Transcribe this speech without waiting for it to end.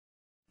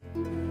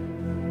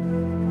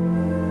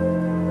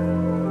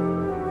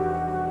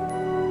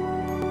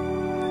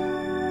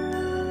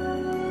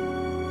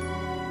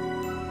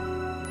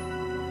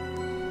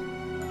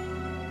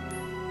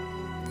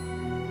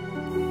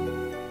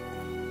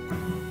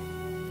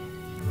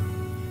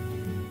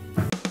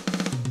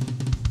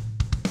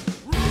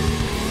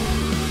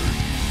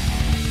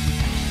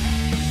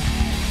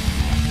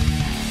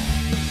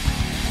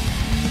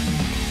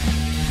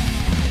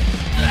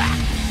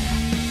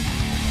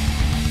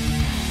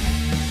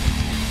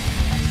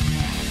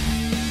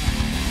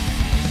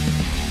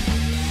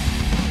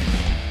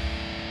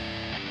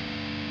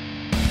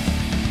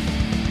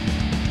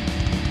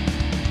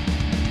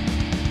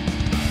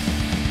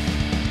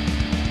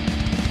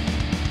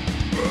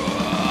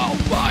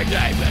My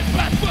name is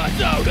Beth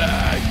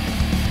Modoni.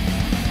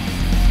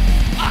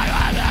 I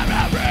am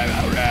every.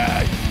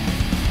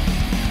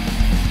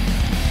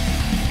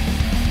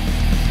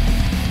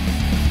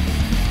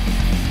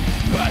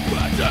 Beth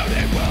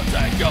Modoni will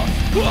take your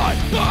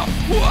life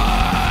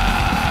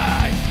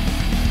away.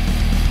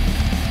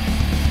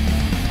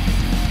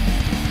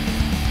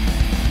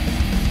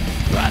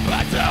 Beth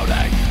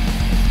Modoni.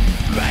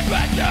 Beth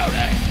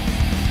Modoni.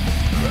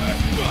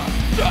 Beth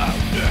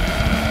Modoni.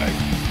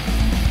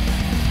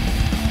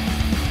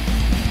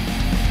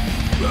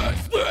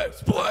 Let's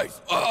this place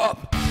up.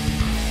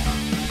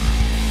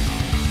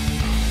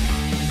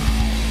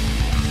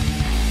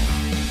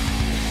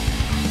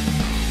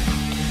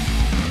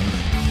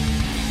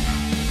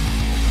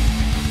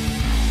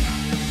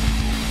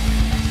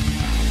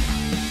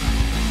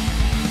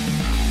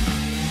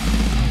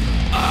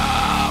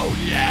 Oh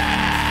yeah!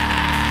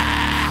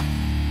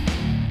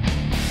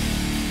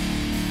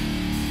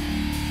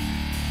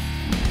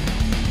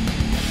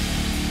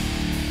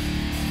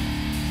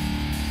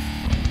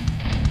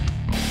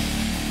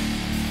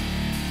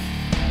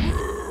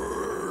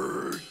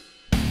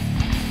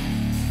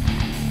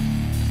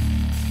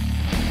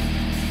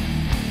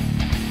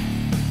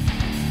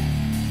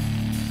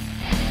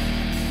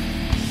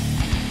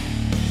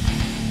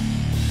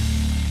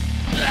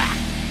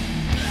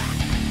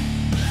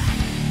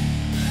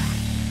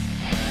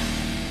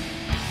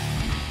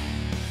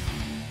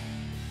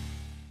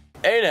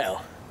 Hey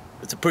now,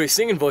 it's a pretty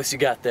singing voice you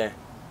got there.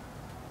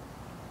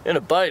 And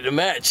a body to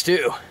match,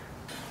 too.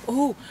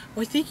 Oh,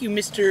 well, thank you,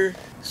 Mr.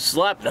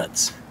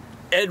 Slapnuts.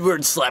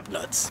 Edward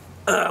Slapnuts.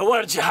 Why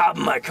don't you hop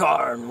in my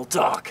car and we'll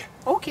talk?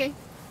 Okay.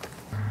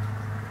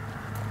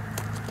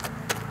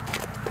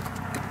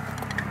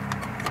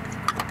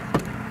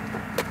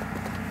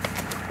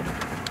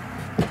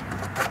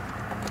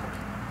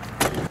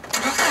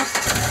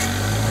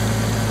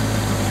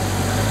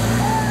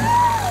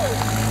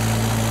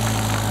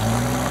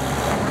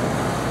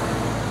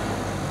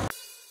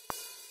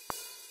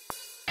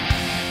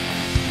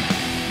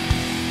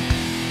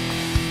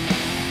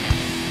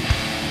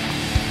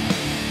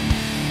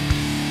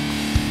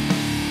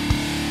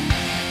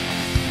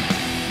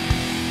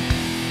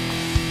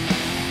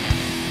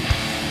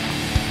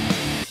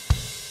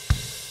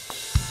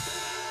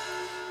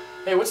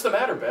 Hey, what's the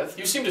matter, Beth?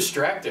 You seem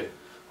distracted.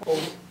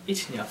 Oh,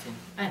 it's nothing.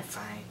 I'm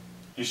fine.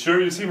 You sure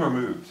you seem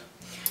removed?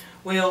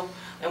 Well,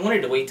 I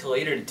wanted to wait till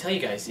later to tell you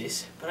guys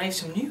this, but I have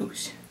some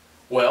news.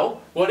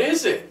 Well, what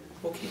is it?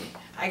 Okay,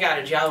 I got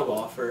a job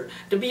offer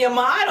to be a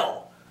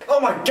model. Oh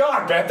my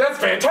God, Beth, that's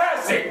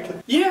fantastic!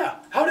 Yeah,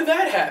 how did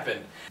that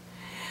happen?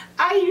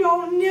 I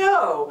don't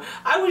know.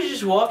 I was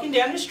just walking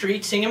down the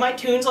street singing my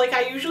tunes like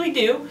I usually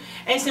do,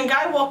 and some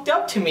guy walked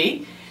up to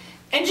me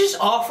and just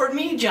offered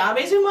me a job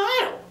as a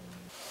model.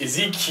 Is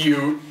he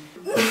cute?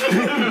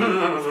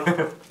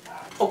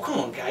 Oh, come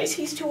on, guys.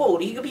 He's too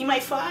old. He could be my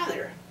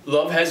father.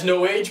 Love has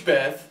no age,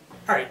 Beth.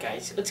 All right,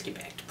 guys. Let's get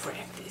back to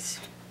practice.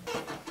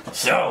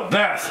 So,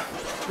 Beth,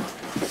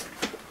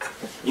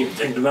 you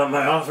thinking about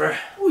my offer?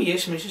 Oh,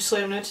 yes, Mr.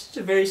 Slamnuts. It's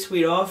a very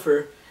sweet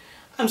offer.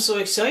 I'm so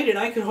excited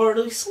I could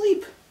hardly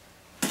sleep.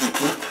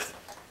 I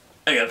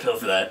got a pill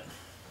for that.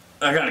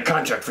 I got a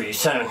contract for you,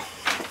 Satin.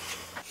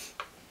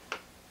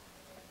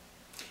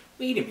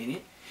 Wait a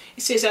minute.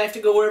 It says I have to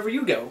go wherever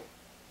you go.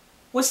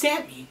 What's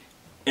that mean?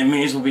 It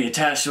means we'll be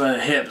attached by the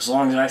hip as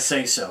long as I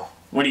say so.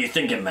 What do you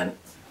think it meant?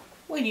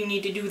 Why do you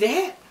need to do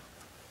that?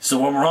 So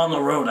when we're on the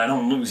road, I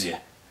don't lose you.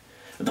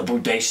 With a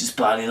bodacious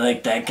body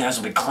like that, guys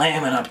will be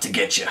clamming up to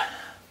get you.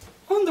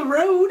 On the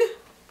road?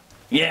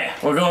 Yeah,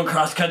 we're going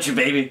cross country,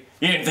 baby.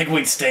 You didn't think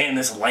we'd stay in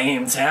this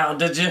lame town,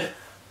 did you?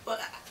 Well,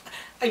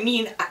 I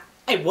mean,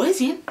 I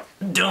wasn't.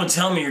 Don't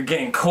tell me you're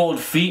getting cold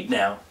feet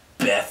now,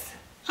 Beth.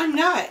 I'm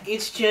not.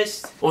 It's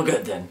just... Well,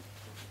 good then.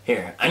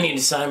 Here, I need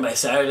to sign by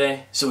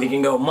Saturday so we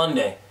can go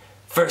Monday.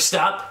 First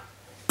stop,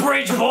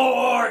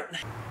 Bridgeport!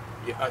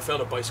 Yeah, I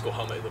found a bicycle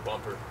helmet in the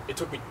bumper. It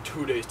took me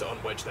 2 days to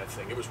unwedge that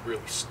thing. It was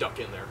really stuck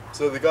in there.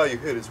 So the guy you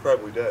hit is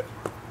probably dead.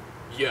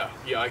 Yeah,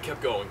 I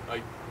kept going.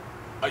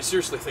 I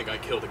seriously think I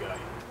killed a guy.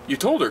 You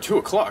told her 2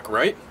 o'clock,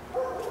 right?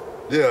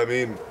 Yeah, I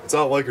mean, it's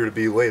not like her to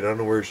be late. I don't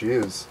know where she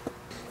is.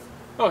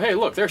 Oh, hey,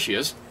 look, there she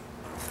is.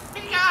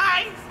 Hey,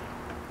 guys!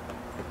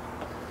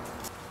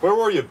 Where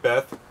were you,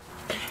 Beth?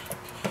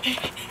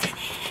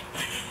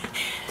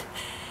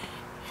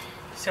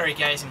 Sorry,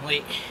 guys, I'm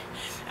late.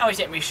 I was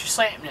at Mr.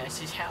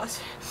 Slapnuts'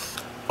 house.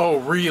 Oh,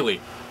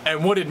 really?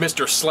 And what did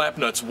Mr.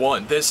 Slapnuts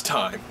want this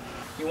time?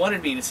 He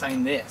wanted me to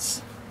sign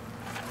this.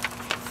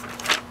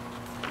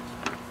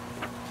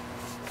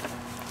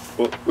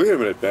 Well, wait a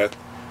minute, Beth.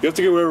 You have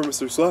to go wherever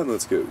Mr.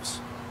 Slapnuts goes.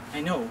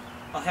 I know.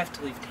 I'll have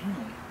to leave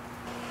town.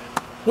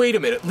 Wait a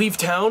minute, leave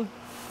town?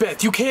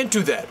 Beth, you can't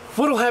do that.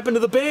 What'll happen to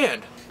the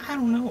band? I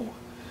don't know.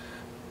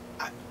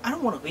 I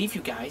don't want to leave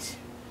you guys.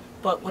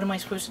 But what am I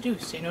supposed to do?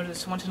 Say no to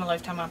this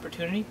once-in-a-lifetime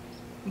opportunity?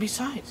 And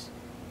besides,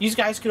 you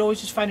guys could always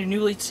just find a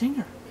new lead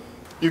singer.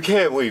 You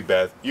can't leave,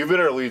 Beth. You've been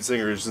our lead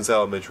singer since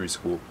elementary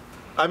school.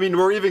 I mean,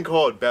 we're even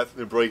called Beth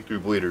and the Breakthrough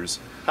Bleeders.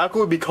 How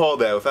could we be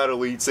called that without a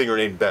lead singer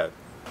named Beth?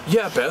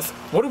 Yeah, Beth,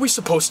 what are we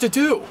supposed to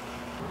do?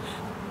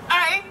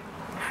 I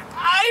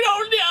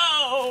don't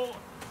know.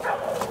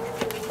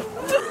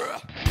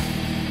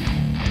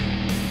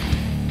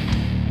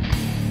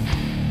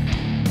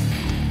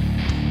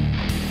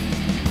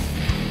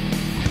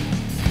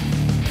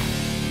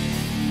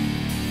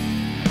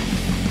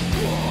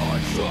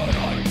 What should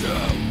I do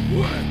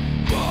with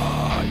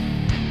my life?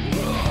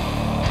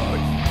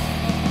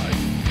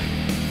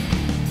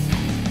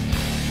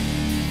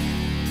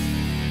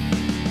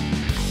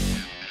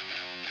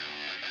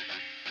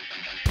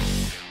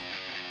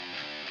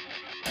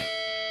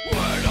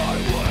 When I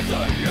was a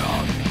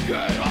young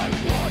kid, I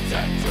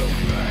wanted to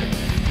be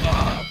a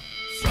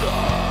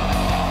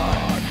star.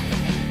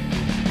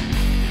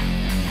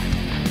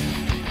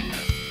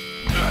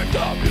 And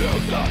the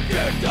music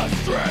in the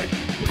street.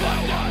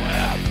 Now I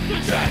have the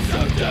chance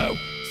to do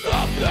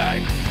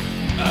something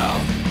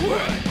else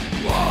with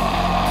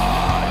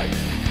my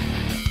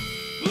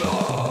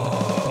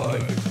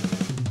life.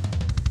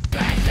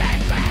 Basic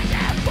back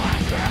and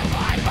forth through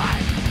my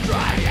mind,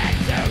 trying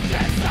to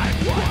decide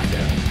what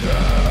to do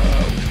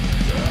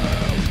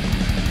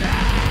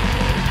now.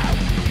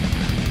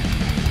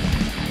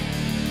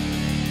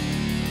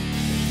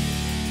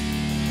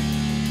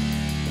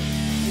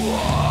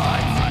 What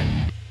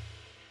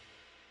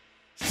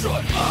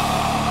should I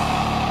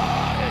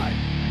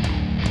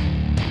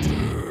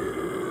do?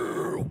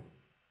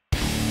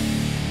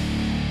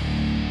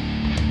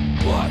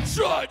 What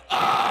should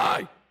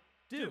I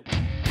do?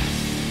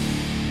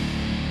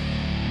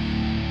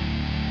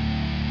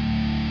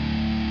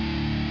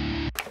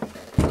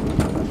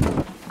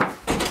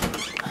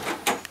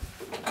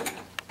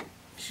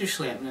 Mr.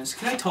 Slapnuts,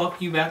 can I talk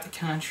to you about the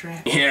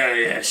contract?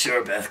 Yeah,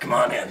 sure, Beth. Come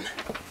on in.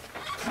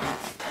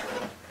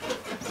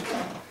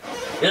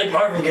 You like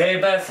Marvin Gaye,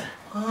 Beth?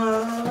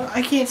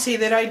 I can't say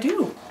that I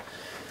do.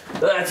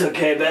 That's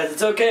okay, Beth.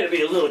 It's okay to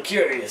be a little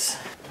curious.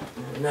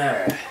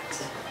 Alright.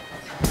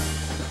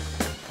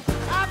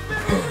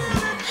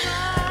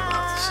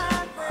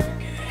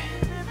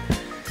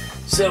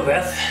 So,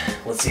 Beth,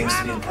 what seems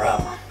to be the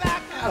problem?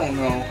 I don't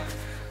know.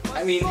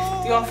 I mean,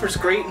 the offer's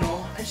great and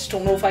all. I just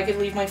don't know if I could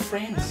leave my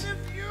friends.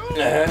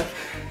 Uh-huh.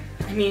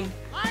 I mean,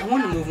 I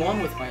want to move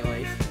on with my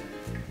life,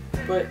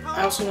 but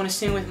I also want to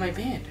stay with my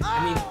band.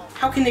 I mean,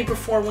 how can they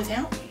perform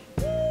without me?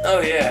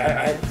 Oh,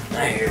 yeah,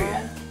 I hear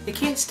you. They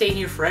can't stay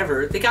here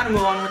forever. They gotta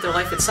move on with their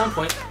life at some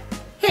point.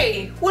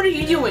 Hey, what are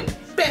you doing?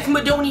 Beth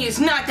Modoni is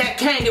not that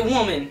kind of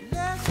woman.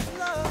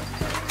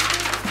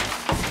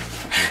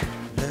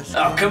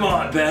 Oh, come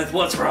on, Beth.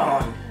 What's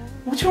wrong?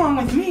 What's wrong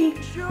with me?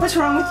 What's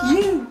wrong with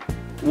you?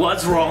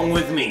 What's wrong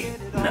with me?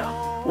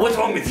 No. What's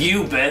wrong with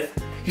you, Beth?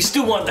 You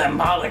still want that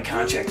modeling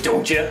contract,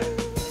 don't you?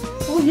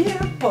 Well,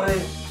 yeah, but...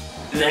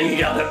 Then you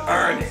gotta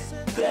earn it,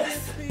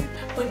 Beth.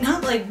 But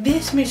not like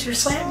this, Mr.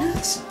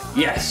 Slapnuts.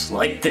 Yes,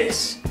 like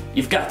this.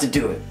 You've got to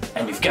do it,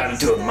 and you've got to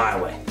do it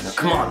my way. Now,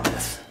 come on,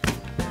 Beth.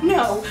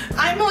 No,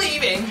 I'm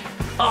leaving.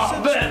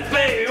 Oh, Beth,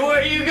 baby,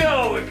 where are you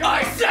going?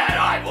 I said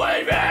I'm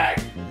leaving!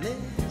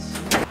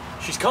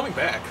 She's coming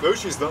back. No,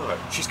 she's not.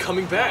 She's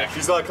coming back.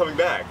 She's not coming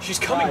back. She's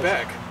coming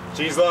back.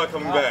 She's not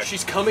coming back.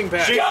 She's coming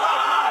back. She's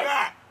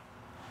back!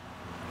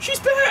 She's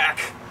back!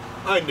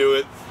 I knew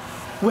it.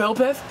 Well,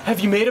 Beth, have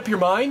you made up your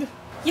mind?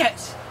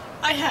 Yes,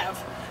 I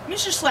have.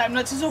 Mr.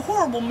 Slapnuts is a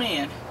horrible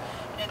man.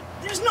 And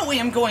there's no way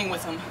I'm going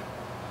with him.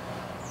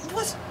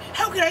 Plus,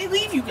 how could I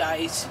leave you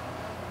guys?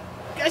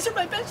 You guys are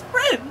my best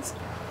friends.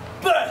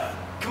 Beth,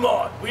 come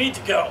on, we need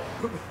to go.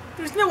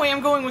 There's no way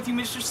I'm going with you,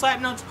 Mr.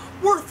 Slapnuts.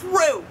 We're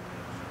through.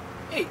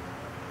 Hey,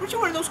 weren't you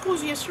wearing those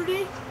clothes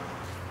yesterday?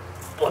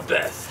 But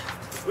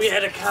Beth, we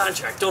had a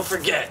contract, don't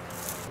forget.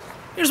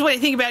 Here's what I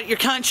think about your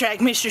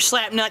contract, Mr.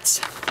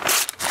 Slapnuts.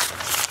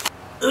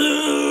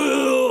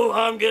 Ooh,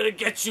 I'm gonna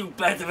get you,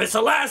 Beth, if it's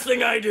the last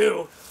thing I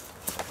do.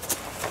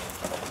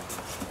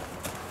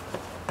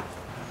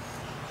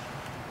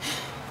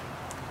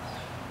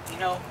 You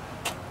know,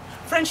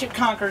 friendship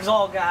conquers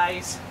all,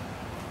 guys.